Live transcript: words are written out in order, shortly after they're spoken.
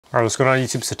Alright, what's going on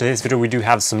YouTube? So today's video we do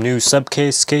have some new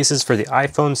Supcase cases for the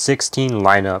iPhone 16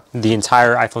 lineup. The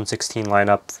entire iPhone 16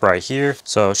 lineup right here.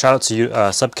 So shout out to you,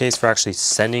 Supcase, for actually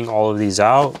sending all of these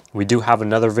out. We do have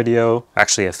another video,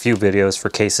 actually a few videos for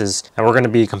cases, and we're going to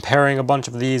be comparing a bunch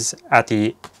of these at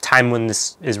the time when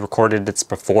this is recorded. It's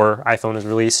before iPhone is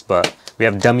released, but we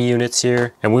have dummy units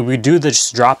here. And when we do this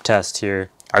drop test here,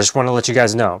 I just want to let you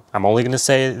guys know, I'm only going to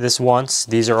say this once.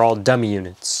 These are all dummy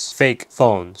units, fake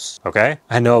phones, okay?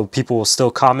 I know people will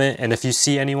still comment, and if you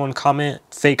see anyone comment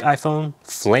fake iPhone,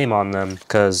 flame on them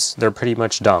because they're pretty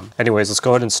much dumb. Anyways, let's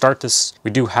go ahead and start this. We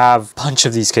do have a bunch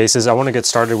of these cases. I want to get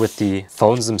started with the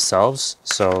phones themselves.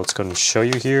 So let's go ahead and show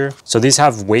you here. So these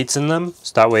have weights in them,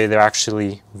 so that way they're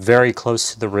actually very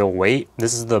close to the real weight.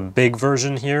 This is the big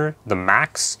version here, the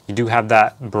Max. You do have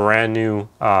that brand new,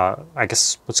 I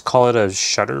guess, let's call it a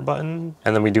shutter button.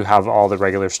 And then we do have all the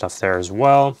regular stuff there as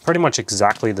well. Pretty much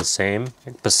exactly the same,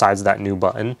 besides that new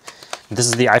button. This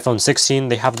is the iPhone 16.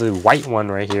 They have the white one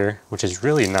right here, which is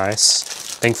really nice.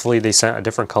 Thankfully, they sent a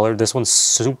different color. This one's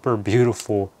super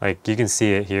beautiful. Like, you can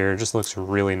see it here. It just looks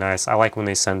really nice. I like when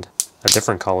they send a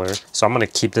different color. So I'm going to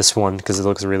keep this one because it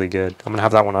looks really good. I'm going to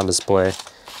have that one on display.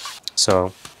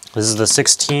 So this is the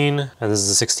 16 and this is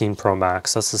the 16 Pro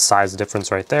Max. That's the size difference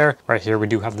right there. Right here, we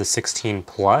do have the 16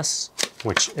 Plus,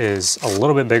 which is a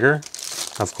little bit bigger,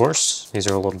 of course. These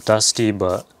are a little dusty,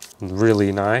 but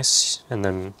really nice. And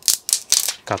then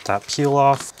got that peel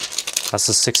off. That's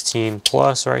the 16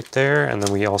 Plus right there. And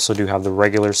then we also do have the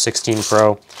regular 16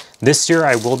 Pro. This year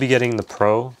I will be getting the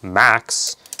Pro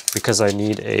Max because I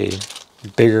need a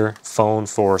bigger phone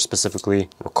for specifically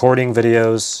recording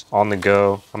videos on the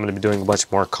go. I'm going to be doing a bunch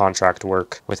more contract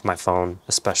work with my phone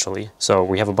especially. So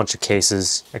we have a bunch of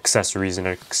cases, accessories, and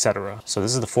etc. So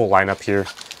this is the full lineup here.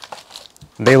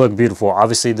 They look beautiful.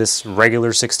 Obviously this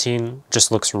regular 16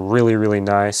 just looks really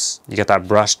nice. You get that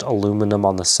brushed aluminum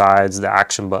on the sides, the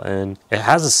action button. It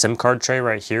has a SIM card tray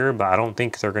right here, but I don't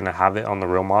think they're gonna have it on the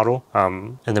real model.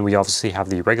 And then we obviously have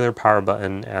the regular power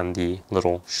button and the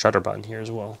little shutter button here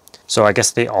as well. So I guess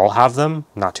they all have them.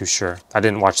 Not too sure. I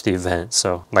didn't watch the event,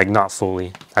 so like not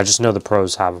fully. I just know the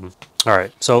pros have them. All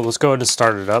right, so let's go ahead and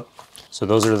start it up. So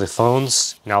those are the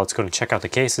phones. Now let's go and check out the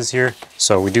cases here.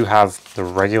 So we do have the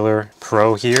regular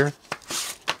Pro here.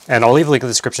 And I'll leave a link in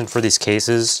the description for these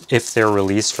cases if they're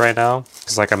released right now.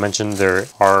 Because like I mentioned, there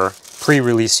are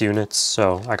pre-release units,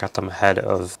 so I got them ahead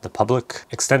of the public.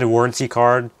 Extended warranty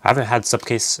card. I haven't had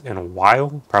Supcase in a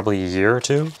while, probably a year or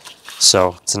two.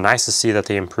 So it's nice to see that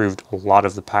they improved a lot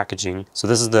of the packaging. So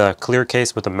this is the clear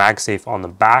case with the MagSafe on the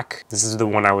back. This is the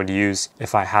one I would use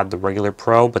if I had the regular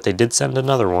Pro, but they did send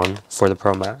another one for the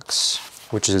Pro Max,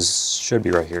 which should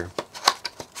be right here.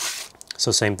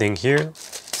 So same thing here.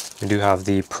 We do have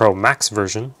the Pro Max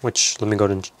version, which let me go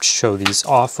ahead and show these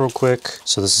off real quick.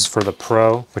 So this is for the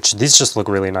Pro, which these just look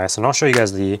really nice. And I'll show you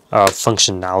guys the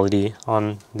functionality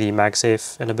on the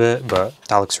MagSafe in a bit, but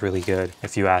that looks really good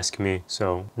if you ask me.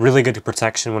 So really good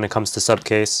protection when it comes to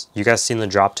Supcase. You guys seen the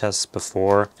drop tests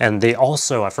before. And they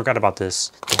also, I forgot about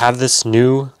this, they have this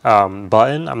new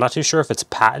button. I'm not too sure if it's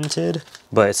patented,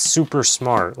 but it's super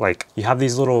smart. Like you have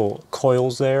these little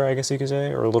coils there, I guess you could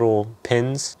say, or little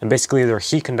pins, and basically they're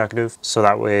heat conductive, so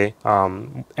that way,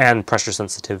 and pressure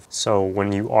sensitive. So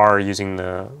when you are using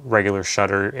the regular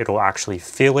shutter, it'll actually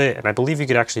feel it. And I believe you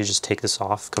could actually just take this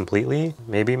off completely.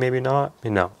 Maybe not.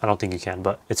 No, I don't think you can,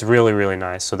 but it's really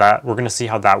nice. So that we're gonna see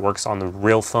how that works on the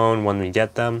real phone when we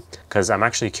get them, because I'm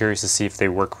actually curious to see if they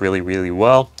work really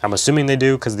well. I'm assuming they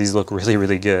do because these look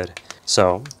really good.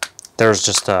 So there's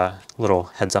just a little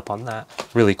heads up on that.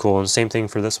 Really cool. And same thing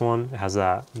for this one. It has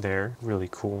that there. Really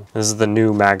cool. This is the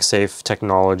new MagSafe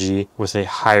technology with a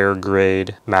higher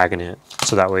grade magnet.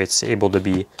 So that way it's able to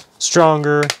be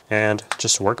stronger and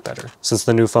just work better. Since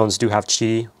the new phones do have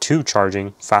Qi 2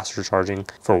 charging, faster charging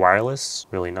for wireless,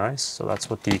 really nice. So that's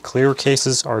what the clear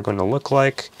cases are going to look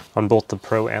like on both the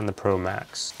Pro and the Pro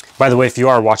Max. By the way, if you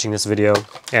are watching this video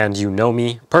and you know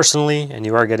me personally and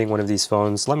you are getting one of these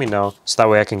phones, let me know so that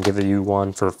way I can give you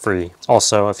one for free.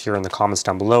 Also, if you're in the comments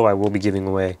down below, I will be giving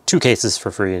away 2 cases for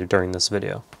free during this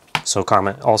video. So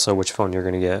comment also which phone you're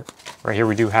going to get. Right here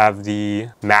we do have the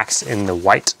Max in the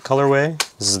white colorway.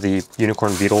 This is the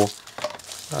Unicorn Beetle.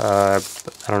 I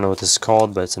don't know what this is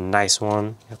called, but it's a nice one.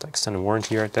 You have the extended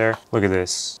warranty right there. Look at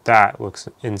this. That looks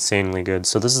insanely good.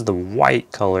 So this is the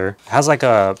white color. It has like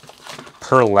a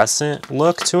pearlescent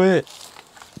look to it,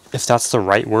 if that's the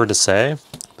right word to say.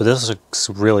 But this looks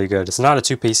really good. It's not a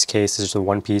 2-piece case, it's just a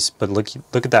 1-piece, but look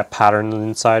at that pattern on the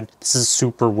inside. This is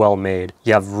super well made.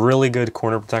 You have really good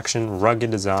corner protection,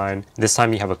 rugged design. This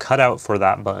time you have a cutout for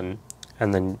that button.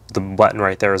 And then the button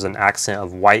right there is an accent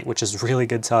of white, which is really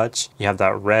good touch. You have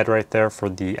that red right there for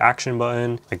the action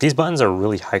button. Like, these buttons are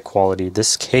really high quality.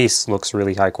 This case looks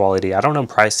really high quality. I don't know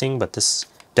pricing, but this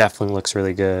definitely looks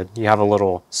really good. You have a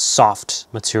little soft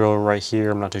material right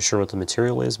here. I'm not too sure what the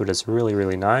material is, but it's really,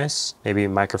 really nice. Maybe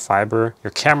microfiber.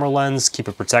 Your camera lens, keep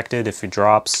it protected if it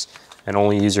drops, and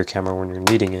only use your camera when you're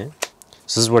needing it.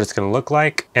 So this is what it's going to look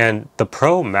like. And the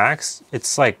Pro Max,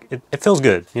 it's like, it feels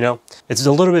good, you know? It's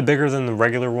a little bit bigger than the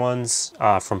regular ones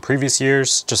from previous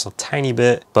years, just a tiny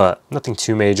bit, but nothing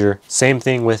too major. Same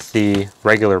thing with the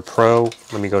regular Pro.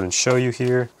 Let me go ahead and show you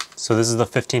here. So this is the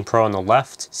 15 Pro on the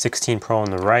left, 16 Pro on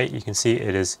the right. You can see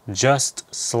it is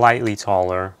just slightly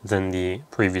taller than the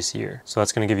previous year. So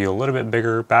that's going to give you a little bit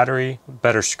bigger battery,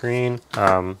 better screen.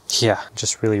 Yeah,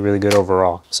 just really, really good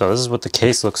overall. So this is what the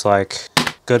case looks like.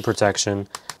 Good protection,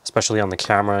 especially on the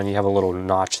camera, and you have a little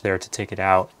notch there to take it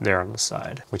out there on the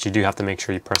side, which you do have to make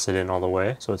sure you press it in all the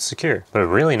way so it's secure. But a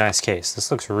really nice case.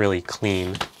 This looks really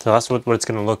clean. So that's what it's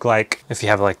going to look like if you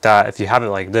have it like that. If you have it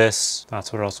like this,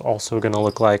 that's what it's also going to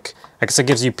look like. I guess it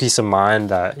gives you peace of mind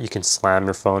that you can slam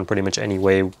your phone pretty much any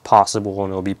way possible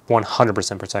and it'll be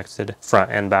 100% protected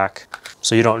front and back.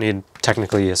 So you don't need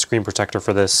technically a screen protector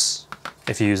for this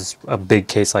if you use a big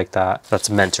case like that that's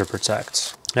meant to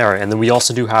protect. All right, and then we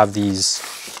also do have these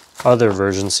other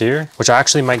versions here, which I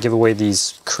actually might give away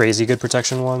these crazy good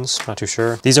protection ones, not too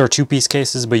sure. These are two-piece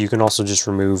cases, but you can also just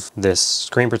remove this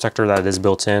screen protector that is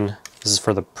built in. This is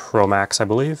for the Pro Max, I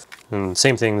believe. And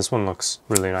same thing, this one looks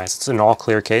really nice. It's an all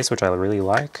clear case, which I really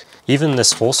like. Even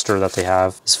this holster that they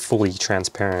have is fully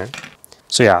transparent.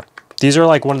 So yeah, these are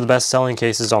like one of the best selling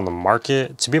cases on the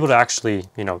market. To be able to actually,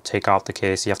 you know, take off the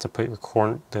case, you have to put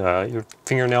your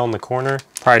fingernail in the corner,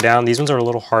 pry down. These ones are a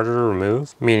little harder to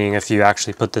remove, meaning if you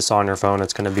actually put this on your phone,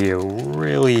 it's going to be a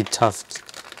really tough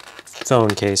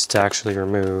phone case to actually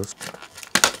remove.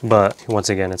 But once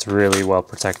again, it's really well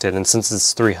protected. And since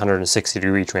it's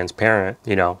 360-degree transparent,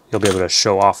 you know, you'll be able to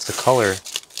show off the color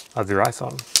of your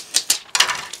iPhone.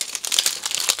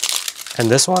 And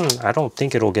this one, I don't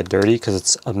think it'll get dirty because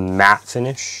it's a matte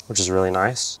finish, which is really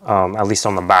nice. At least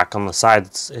on the back. On the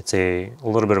sides, it's a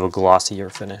little bit of a glossier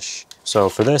finish. So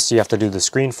for this, you have to do the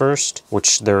screen first,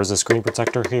 which there is a screen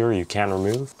protector here you can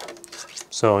remove.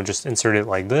 So just insert it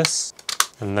like this,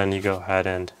 and then you go ahead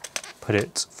and put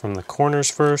it from the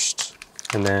corners first,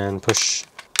 and then push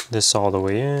this all the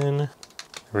way in.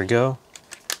 There we go.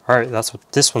 All right, that's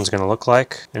what this one's gonna look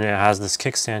like. And it has this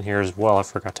kickstand here as well, I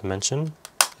forgot to mention.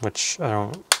 Which I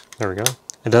don't, there we go.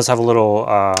 It does have a little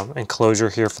enclosure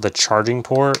here for the charging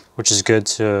port, which is good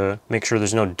to make sure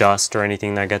there's no dust or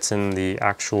anything that gets in the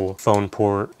actual phone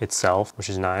port itself, which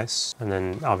is nice. And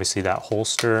then obviously that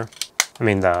holster, I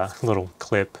mean the little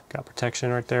clip, got protection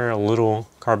right there, a little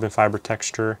carbon fiber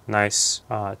texture, nice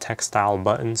textile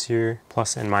buttons here,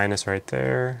 plus and minus right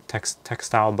there,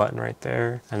 textile button right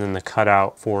there, and then the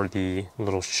cutout for the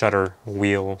little shutter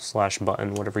wheel slash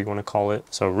button, whatever you want to call it.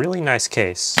 So really nice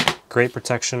case. Great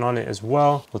protection on it as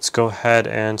well. Let's go ahead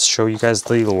and show you guys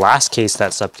the last case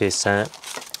that Supcase sent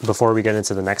before we get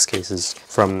into the next cases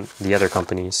from the other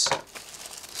companies.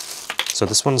 So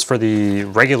this one's for the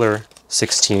regular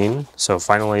 16. So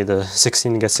finally the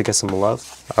 16 gets to get some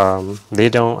love. They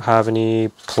don't have any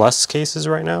plus cases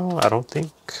right now. I don't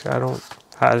think. I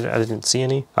didn't see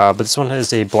any. But this one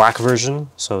has a black version.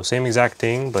 So same exact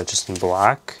thing, but just in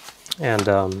black.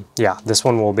 And yeah, this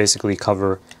one will basically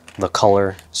cover the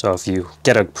color. So if you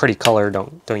get a pretty color,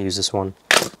 don't use this one.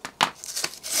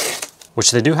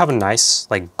 Which they do have a nice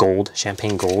like gold,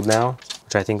 champagne gold now,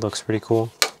 which I think looks pretty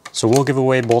cool. So we'll give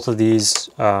away both of these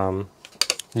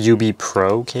UB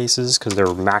Pro cases because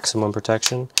they're maximum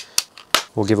protection.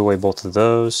 We'll give away both of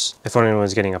those. If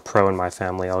anyone's getting a Pro in my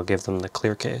family, I'll give them the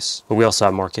clear case. But we also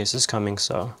have more cases coming,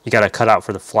 so you got to cut out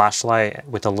for the flashlight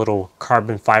with a little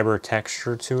carbon fiber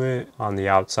texture to it on the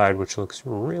outside, which looks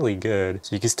really good.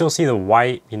 So you can still see the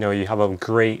white. You know, you have a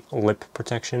great lip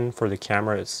protection for the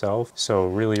camera itself. So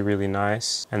really, really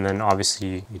nice. And then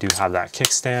obviously you do have that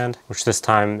kickstand, which this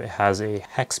time it has a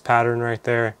hex pattern right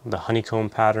there, the honeycomb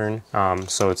pattern.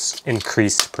 So it's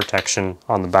increased protection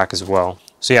on the back as well.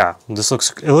 So yeah,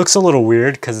 it looks a little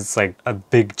weird because it's like a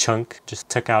big chunk just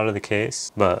took out of the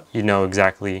case, but you know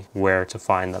exactly where to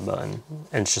find that button.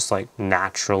 And it's just like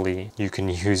naturally you can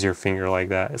use your finger like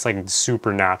that. It's like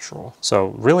super natural.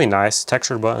 So really nice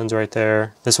textured buttons right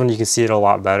there. This one you can see it a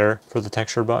lot better for the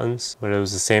textured buttons, but it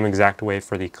was the same exact way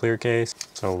for the clear case.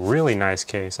 So really nice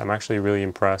case. I'm actually really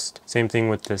impressed. Same thing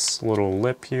with this little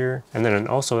lip here. And then it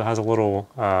also has a little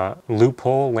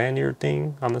loophole lanyard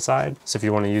thing on the side. So if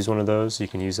you want to use one of those,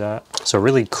 you can use that. So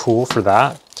really cool for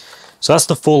that. So that's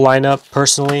the full lineup.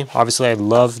 Personally, obviously I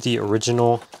love the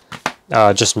original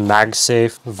just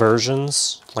MagSafe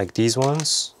versions like these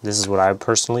ones. This is what I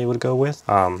personally would go with.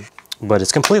 But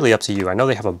it's completely up to you. I know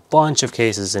they have a bunch of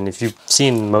cases, and if you've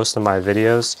seen most of my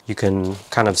videos, you can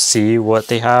kind of see what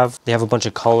they have. They have a bunch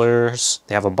of colors.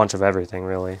 They have a bunch of everything,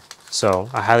 really. So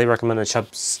I highly recommend to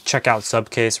check out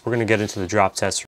Supcase. We're going to get into the drop test